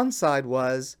the downside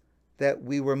was that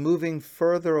we were moving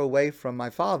further away from my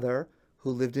father,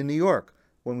 who lived in New York.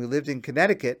 When we lived in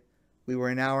Connecticut, we were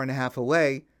an hour and a half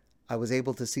away. I was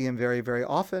able to see him very, very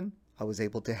often. I was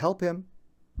able to help him.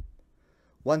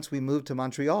 Once we moved to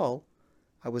Montreal,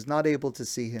 I was not able to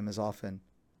see him as often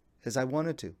as I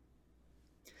wanted to.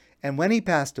 And when he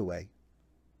passed away,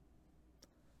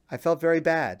 I felt very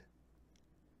bad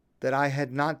that I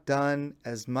had not done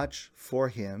as much for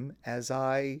him as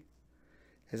I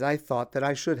thought that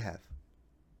I should have.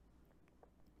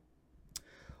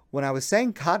 When I was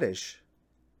saying Kaddish,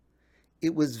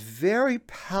 it was very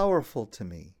powerful to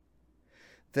me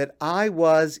that I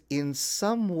was in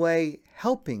some way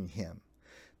helping him,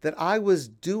 that I was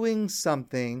doing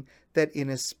something that in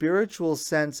a spiritual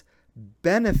sense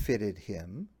benefited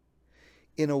him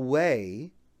in a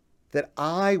way that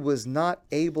I was not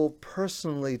able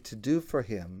personally to do for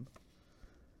him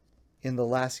in the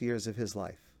last years of his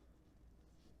life.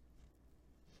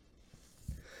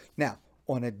 Now,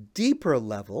 on a deeper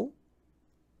level,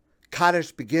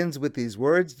 Kaddish begins with these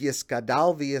words,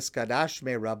 Yiskadal v'yiskadash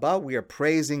me Rabbah. We are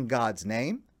praising God's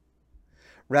name.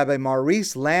 Rabbi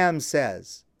Maurice Lamb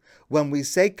says, when we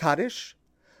say Kaddish,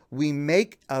 we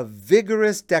make a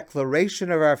vigorous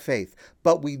declaration of our faith,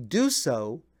 but we do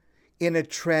so in a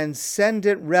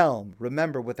transcendent realm,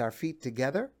 remember, with our feet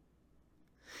together.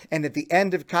 And at the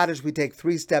end of Kaddish, we take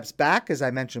 3 steps back, as I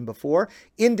mentioned before,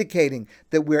 indicating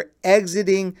that we're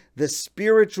exiting the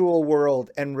spiritual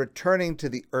world and returning to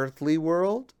the earthly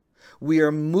world. We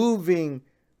are moving,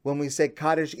 when we say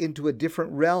Kaddish, into a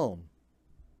different realm.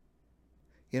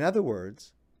 In other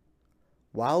words,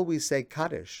 while we say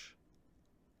Kaddish,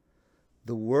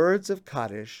 the words of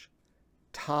Kaddish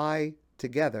tie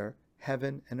together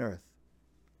heaven and earth.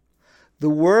 The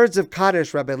words of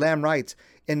Kaddish, Rabbi Lamb writes,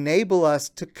 enable us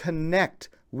to connect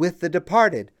with the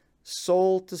departed,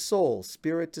 soul to soul,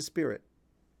 spirit to spirit.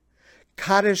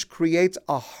 Kaddish creates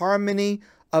a harmony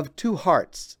of two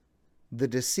hearts, the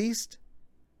deceased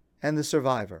and the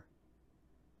survivor.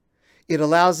 It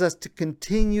allows us to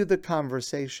continue the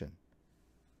conversation,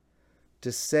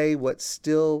 to say what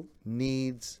still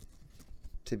needs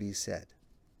to be said.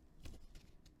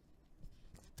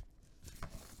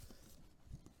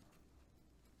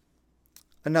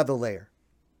 Another layer.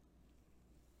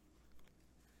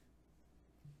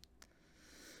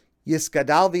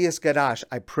 Yiskadal v'yiskadash,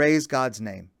 I praise God's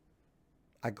name.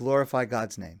 I glorify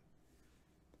God's name.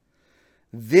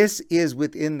 This is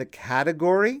within the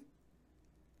category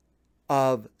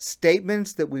of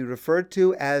statements that we refer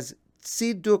to as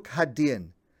tziduk hadin,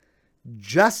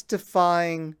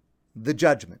 justifying the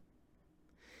judgment.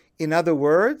 In other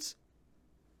words,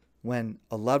 when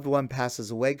a loved one passes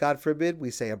away, God forbid,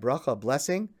 we say a bracha, a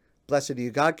blessing. Blessed are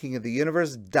you, God, King of the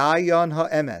universe, dayan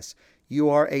ha'emes. You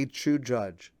are a true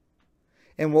judge.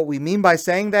 And what we mean by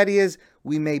saying that is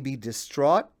we may be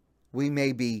distraught, we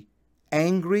may be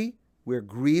angry, we're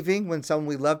grieving when someone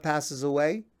we love passes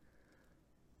away.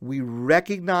 We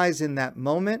recognize in that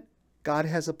moment God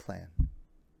has a plan.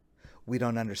 We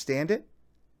don't understand it.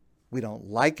 We don't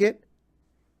like it.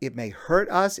 It may hurt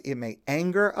us. It may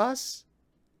anger us.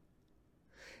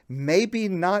 Maybe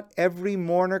not every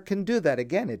mourner can do that.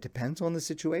 Again, it depends on the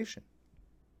situation.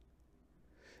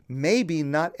 Maybe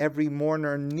not every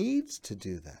mourner needs to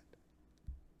do that.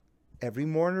 Every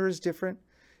mourner is different.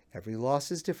 Every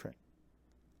loss is different.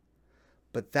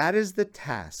 But that is the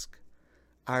task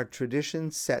our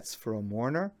tradition sets for a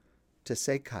mourner, to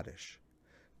say Kaddish,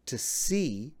 to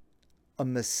see a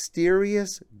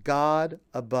mysterious God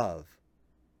above,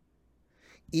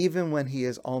 even when he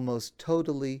is almost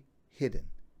totally hidden.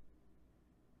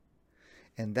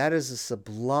 And that is a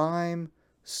sublime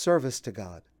service to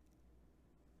God,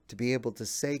 to be able to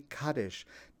say Kaddish,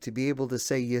 to be able to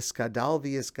say Yiskadal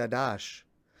v'Yiskadash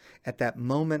at that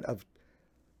moment of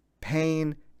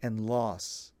pain and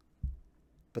loss.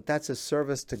 But that's a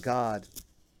service to God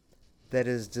that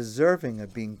is deserving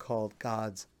of being called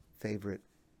God's favorite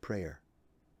prayer.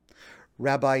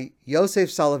 Rabbi Yosef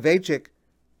Soloveitchik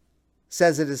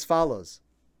says it as follows: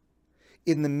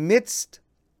 in the midst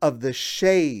of the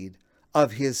shade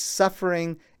of his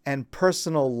suffering and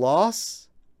personal loss,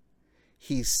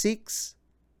 he seeks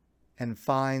and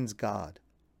finds God.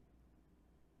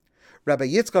 Rabbi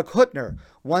Yitzchak Hutner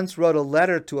once wrote a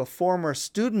letter to a former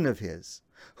student of his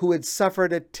who had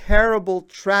suffered a terrible,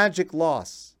 tragic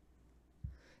loss.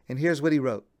 And here's what he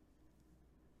wrote: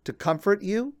 to comfort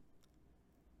you,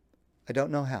 I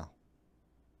don't know how.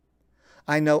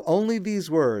 I know only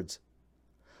these words,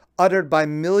 uttered by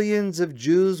millions of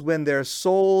Jews when their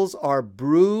souls are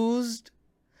bruised.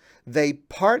 They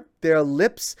part their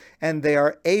lips and they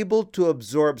are able to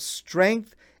absorb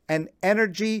strength and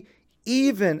energy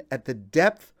even at the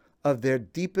depth of their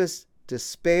deepest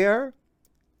despair.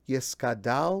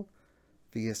 Yiskadal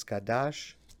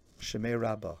v'Yiskadash Shemei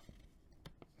Rabbah.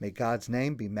 May God's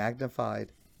name be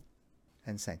magnified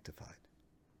and sanctified.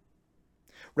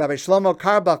 Rabbi Shlomo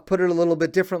Carlebach put it a little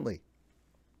bit differently.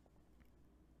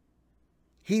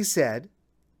 He said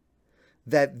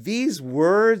that these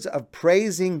words of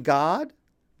praising God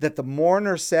that the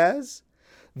mourner says,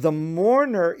 the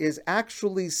mourner is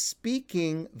actually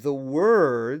speaking the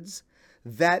words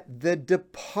that the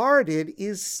departed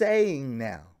is saying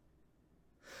now.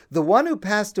 The one who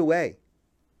passed away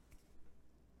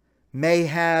may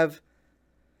have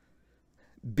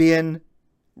been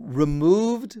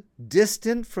removed,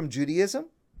 distant from Judaism,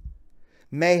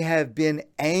 may have been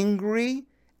angry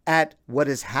at what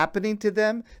is happening to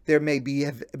them. There may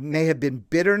have been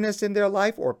bitterness in their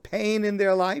life or pain in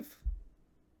their life.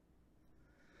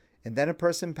 And then a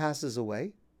person passes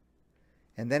away,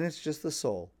 and then it's just the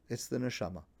soul, it's the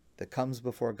neshama that comes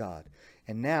before God.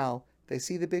 And now they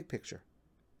see the big picture.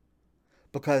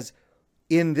 Because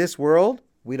in this world,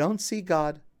 we don't see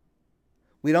God.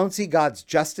 We don't see God's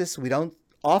justice. We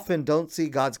often don't see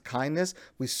God's kindness.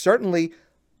 We certainly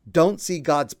don't see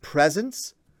God's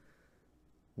presence.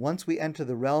 Once we enter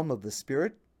the realm of the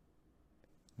Spirit,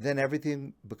 then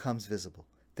everything becomes visible.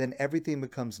 Then everything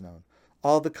becomes known.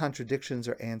 All the contradictions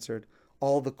are answered.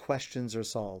 All the questions are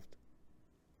solved.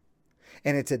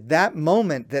 And it's at that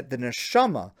moment that the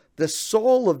neshama, the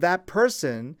soul of that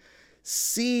person,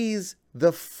 sees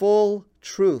the full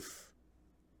truth.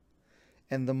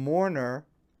 And the mourner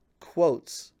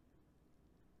quotes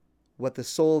what the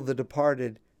soul of the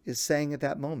departed is saying at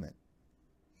that moment.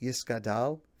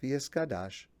 Yiskadal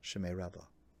v'Yiskadash Shemei Rabbah.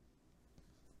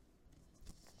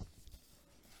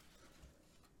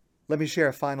 Let me share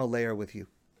a final layer with you.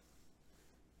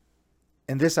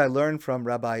 And this I learned from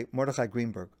Rabbi Mordechai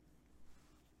Greenberg.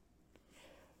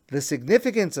 The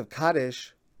significance of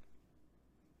Kaddish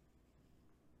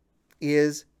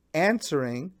is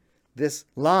answering this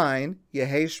line,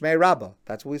 Yehei Shmei Rabbah.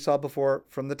 That's what we saw before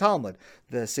from the Talmud.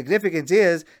 The significance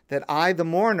is that I, the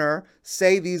mourner,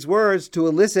 say these words to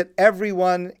elicit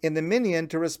everyone in the minyan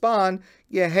to respond,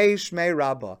 Yehei Shmei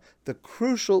Rabbah. The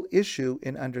crucial issue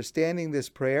in understanding this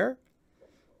prayer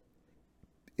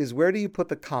is, where do you put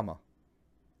the comma?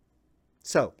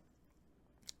 So,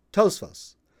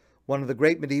 Tosfos, one of the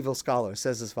great medieval scholars,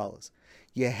 says as follows,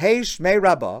 Yehei Shmei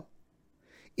Rabbah,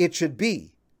 it should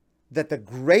be that the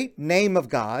great name of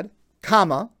God,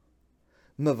 comma,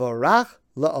 Mevorach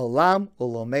la'olam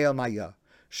u'lomei maya,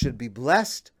 should be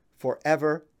blessed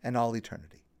forever and all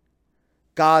eternity.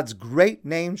 God's great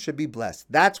name should be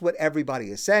blessed. That's what everybody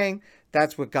is saying.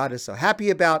 That's what God is so happy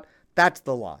about. That's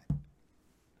the line.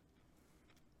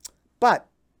 But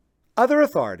other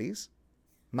authorities,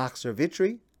 Machzor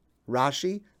Vitri,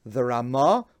 Rashi, the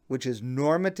Ramah, which is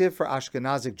normative for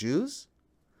Ashkenazic Jews,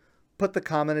 put the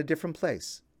comma in a different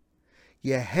place.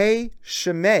 Yehei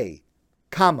Shemei,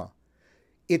 comma.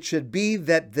 It should be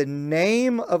that the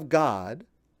name of God,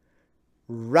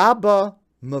 Rabbah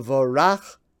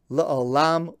Mevorach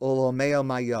La'olam Ulomei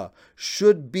Maya,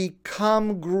 should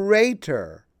become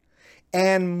greater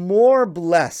and more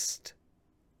blessed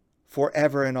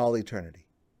forever and all eternity.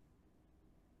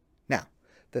 Now,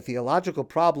 the theological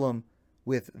problem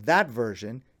with that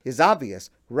version is obvious.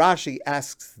 Rashi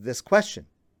asks this question.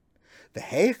 How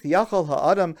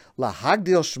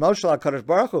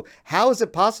is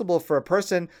it possible for a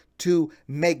person to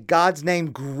make God's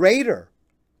name greater?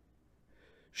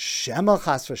 Shema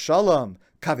chas v'shalom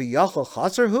kaviyachol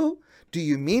chaserhu? Do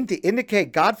you mean to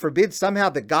indicate, God forbid, somehow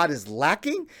that God is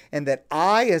lacking and that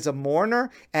I, as a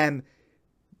mourner, am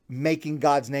making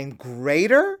God's name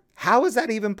greater? How is that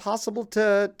even possible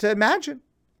to imagine?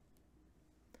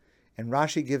 And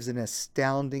Rashi gives an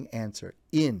astounding answer.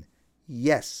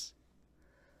 Yes.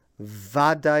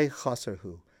 Vadai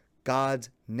chaserhu, God's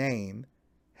name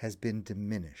has been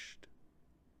diminished.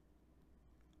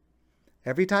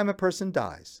 Every time a person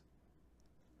dies,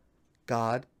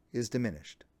 God is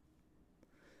diminished.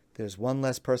 There's one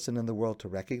less person in the world to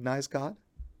recognize God.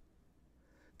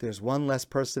 There's one less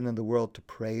person in the world to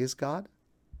praise God.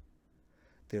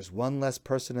 There's one less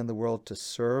person in the world to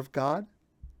serve God.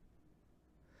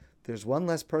 There's one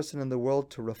less person in the world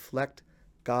to reflect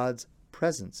God's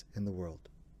presence in the world.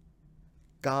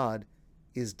 God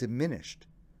is diminished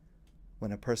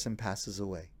when a person passes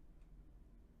away.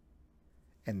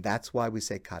 And that's why we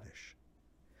say Kaddish.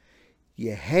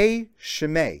 Yehei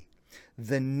Shemei,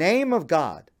 the name of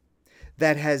God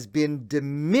that has been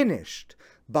diminished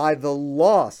by the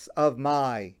loss of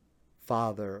my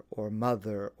father or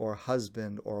mother or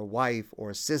husband or wife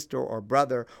or sister or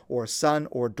brother or son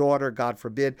or daughter, God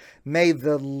forbid, may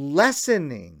the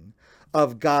lessening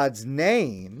of God's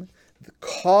name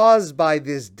caused by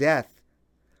this death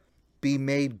be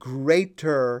made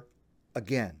greater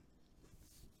again.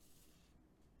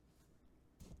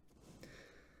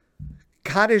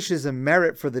 Kaddish is a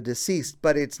merit for the deceased,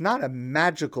 but it's not a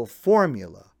magical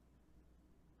formula.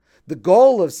 The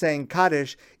goal of saying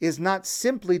Kaddish is not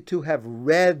simply to have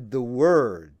read the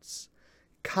words.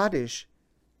 Kaddish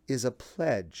is a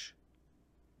pledge.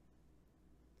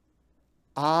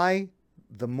 I,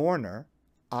 the mourner,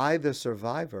 I, the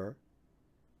survivor,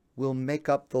 will make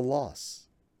up the loss.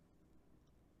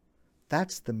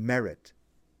 That's the merit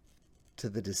to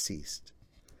the deceased.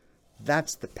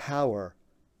 That's the power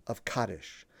of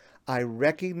Kaddish. I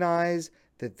recognize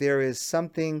that there is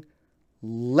something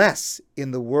less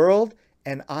in the world,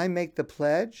 and I make the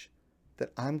pledge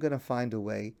that I'm going to find a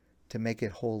way to make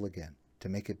it whole again, to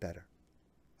make it better.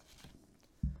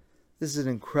 This is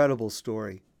an incredible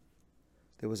story.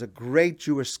 There was a great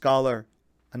Jewish scholar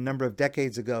a number of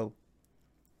decades ago,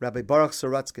 Rabbi Baruch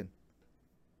Sorotzkin.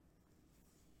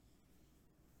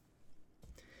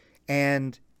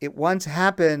 And it once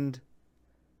happened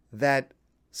that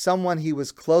someone he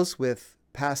was close with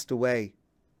passed away.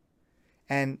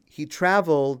 And he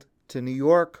traveled to New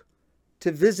York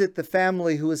to visit the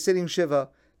family who was sitting Shiva.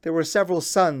 There were several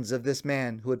sons of this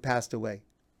man who had passed away.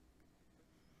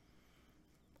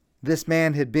 This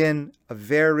man had been a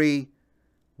very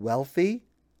wealthy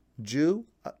Jew,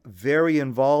 very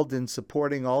involved in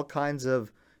supporting all kinds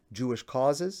of Jewish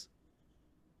causes.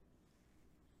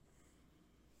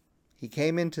 He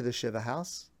came into the Shiva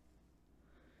house.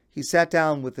 He sat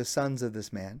down with the sons of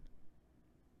this man.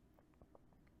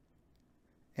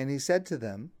 And he said to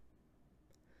them,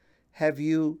 "Have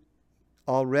you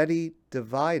already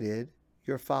divided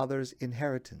your father's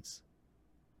inheritance?"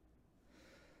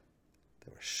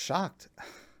 They were shocked.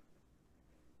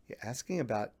 You're asking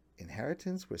about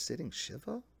inheritance? We're sitting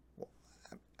Shiva? Well,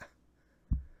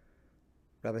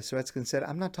 Rabbi Soretskin said,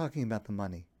 I'm not talking about the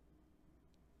money.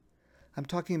 I'm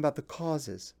talking about the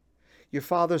causes. Your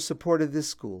father supported this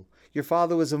school. Your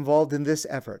father was involved in this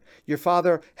effort. Your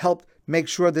father helped make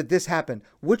sure that this happened.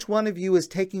 Which one of you is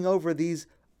taking over these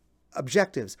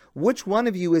objectives? Which one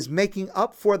of you is making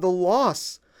up for the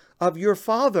loss of your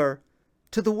father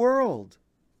to the world?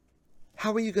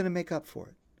 How are you going to make up for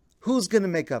it? Who's going to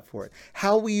make up for it?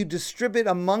 How will you distribute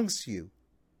amongst you,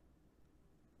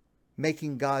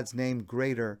 making God's name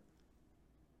greater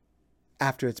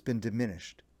after it's been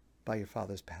diminished by your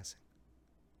father's passing?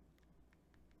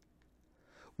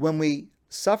 When we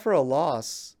suffer a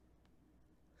loss,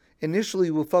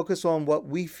 initially we'll focus on what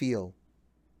we feel,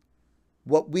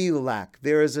 what we lack.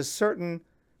 There is a certain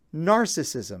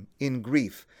narcissism in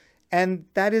grief, and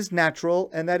that is natural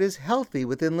and that is healthy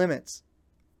within limits.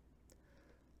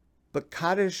 But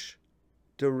Kaddish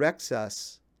directs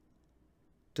us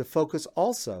to focus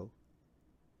also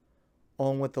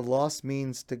on what the loss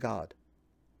means to God,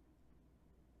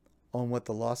 on what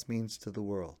the loss means to the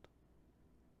world,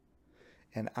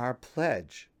 and our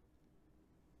pledge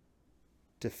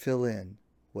to fill in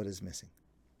what is missing.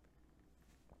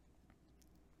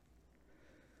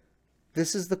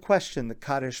 This is the question that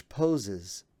Kaddish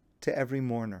poses to every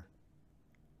mourner.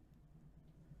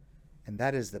 And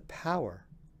that is the power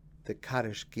that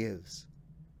Kaddish gives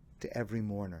to every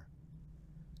mourner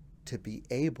to be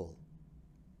able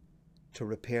to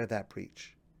repair that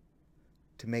breach,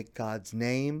 to make God's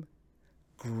name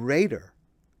greater,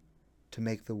 to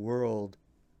make the world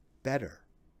better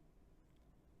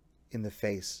in the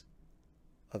face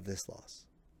of this loss.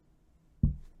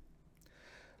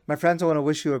 My friends, I want to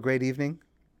wish you a great evening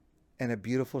and a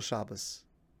beautiful Shabbos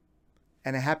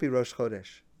and a happy Rosh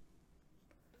Chodesh.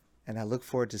 And I look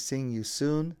forward to seeing you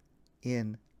soon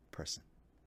in person.